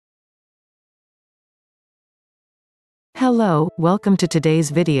Hello, welcome to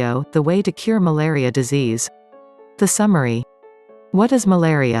today's video, The Way to Cure Malaria Disease. The summary. What is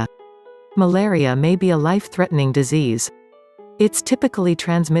malaria? Malaria may be a life-threatening disease. It's typically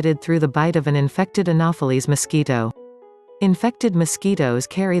transmitted through the bite of an infected Anopheles mosquito. Infected mosquitoes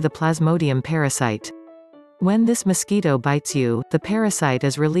carry the Plasmodium parasite. When this mosquito bites you, the parasite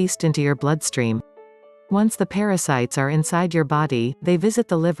is released into your bloodstream. Once the parasites are inside your body, they visit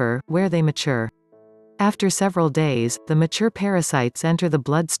the liver, where they mature. After several days, the mature parasites enter the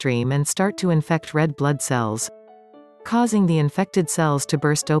bloodstream and start to infect red blood cells, causing the infected cells to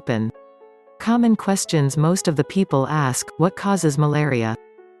burst open. Common questions most of the people ask: what causes malaria?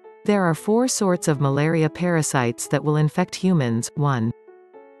 There are 4 sorts of malaria parasites that will infect humans. 1.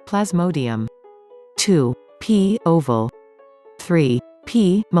 Plasmodium. 2. P. ovale. 3.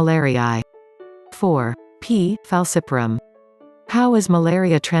 P. malariae. 4. P. falciparum. How is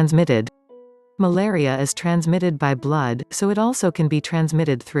malaria transmitted? Malaria is transmitted by blood, so it also can be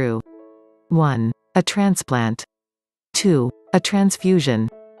transmitted through 1. A transplant. 2. A transfusion.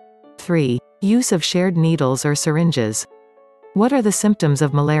 3. Use of shared needles or syringes. What are the symptoms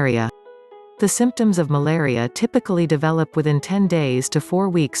of malaria? The symptoms of malaria typically develop within 10 days to 4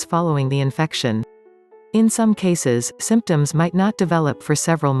 weeks following the infection. In some cases, symptoms might not develop for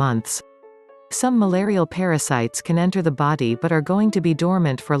several months. Some malarial parasites can enter the body but are going to be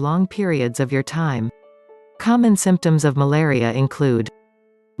dormant for long periods of your time. Common symptoms of malaria include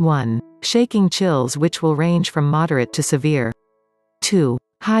 1. Shaking chills, which will range from moderate to severe. 2.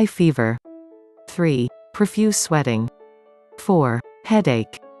 High fever. 3. Profuse sweating. 4.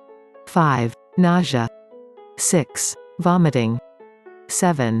 Headache. 5. Nausea. 6. Vomiting.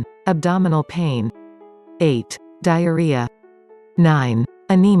 7. Abdominal pain. 8. Diarrhea. 9.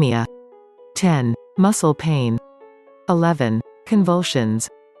 Anemia. 10. Muscle pain. 11. Convulsions.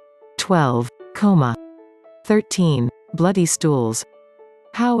 12. Coma. 13. Bloody stools.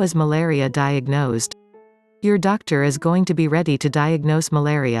 How is malaria diagnosed? Your doctor is going to be ready to diagnose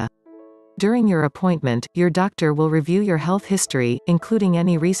malaria. During your appointment, your doctor will review your health history, including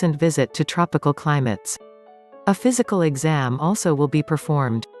any recent visit to tropical climates. A physical exam also will be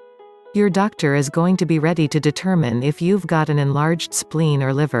performed. Your doctor is going to be ready to determine if you've got an enlarged spleen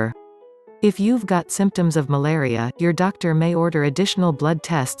or liver. If you've got symptoms of malaria, your doctor may order additional blood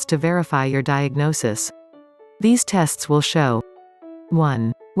tests to verify your diagnosis. These tests will show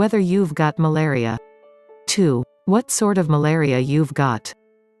 1. Whether you've got malaria. 2. What sort of malaria you've got.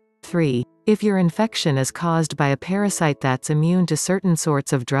 3. If your infection is caused by a parasite that's immune to certain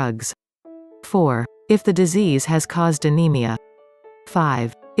sorts of drugs. 4. If the disease has caused anemia.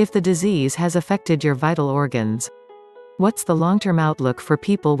 5. If the disease has affected your vital organs. What's the long-term outlook for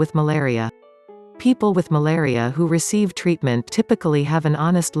people with malaria? People with malaria who receive treatment typically have an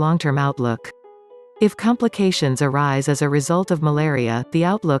honest long-term outlook. If complications arise as a result of malaria, the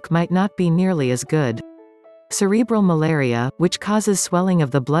outlook might not be nearly as good. Cerebral malaria, which causes swelling of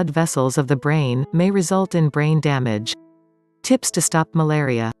the blood vessels of the brain, may result in brain damage. Tips to stop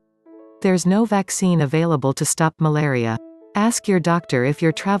malaria. There's no vaccine available to stop malaria. Ask your doctor if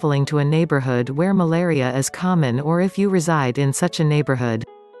you're traveling to a neighborhood where malaria is common or if you reside in such a neighborhood.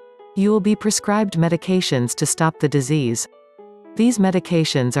 You will be prescribed medications to stop the disease. These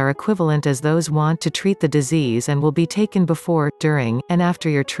medications are equivalent as those want to treat the disease and will be taken before, during, and after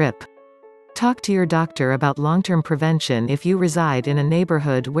your trip. Talk to your doctor about long-term prevention if you reside in a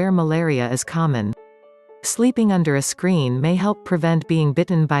neighborhood where malaria is common. Sleeping under a screen may help prevent being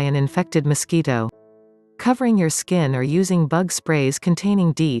bitten by an infected mosquito. Covering your skin or using bug sprays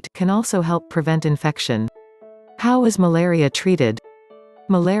containing DEET can also help prevent infection. How is malaria treated?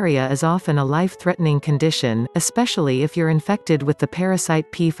 Malaria is often a life-threatening condition, especially if you're infected with the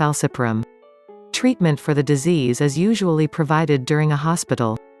parasite P. falciparum. Treatment for the disease is usually provided during a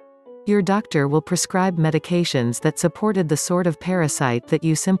hospital. Your doctor will prescribe medications that supported the sort of parasite that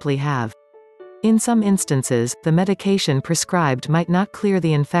you simply have. In some instances, the medication prescribed might not clear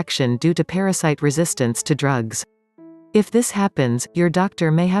the infection due to parasite resistance to drugs. If this happens, your doctor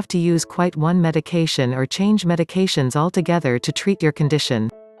may have to use quite one medication or change medications altogether to treat your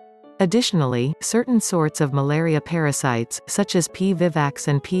condition. Additionally, certain sorts of malaria parasites, such as P. vivax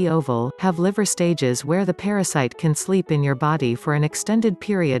and P. ovale, have liver stages where the parasite can sleep in your body for an extended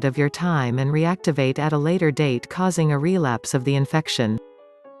period of your time and reactivate at a later date, causing a relapse of the infection.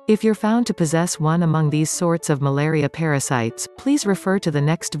 If you're found to possess one among these sorts of malaria parasites, please refer to the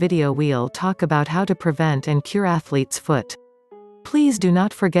next video. We'll talk about how to prevent and cure athlete's foot. Please do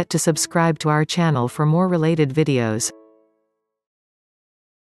not forget to subscribe to our channel for more related videos.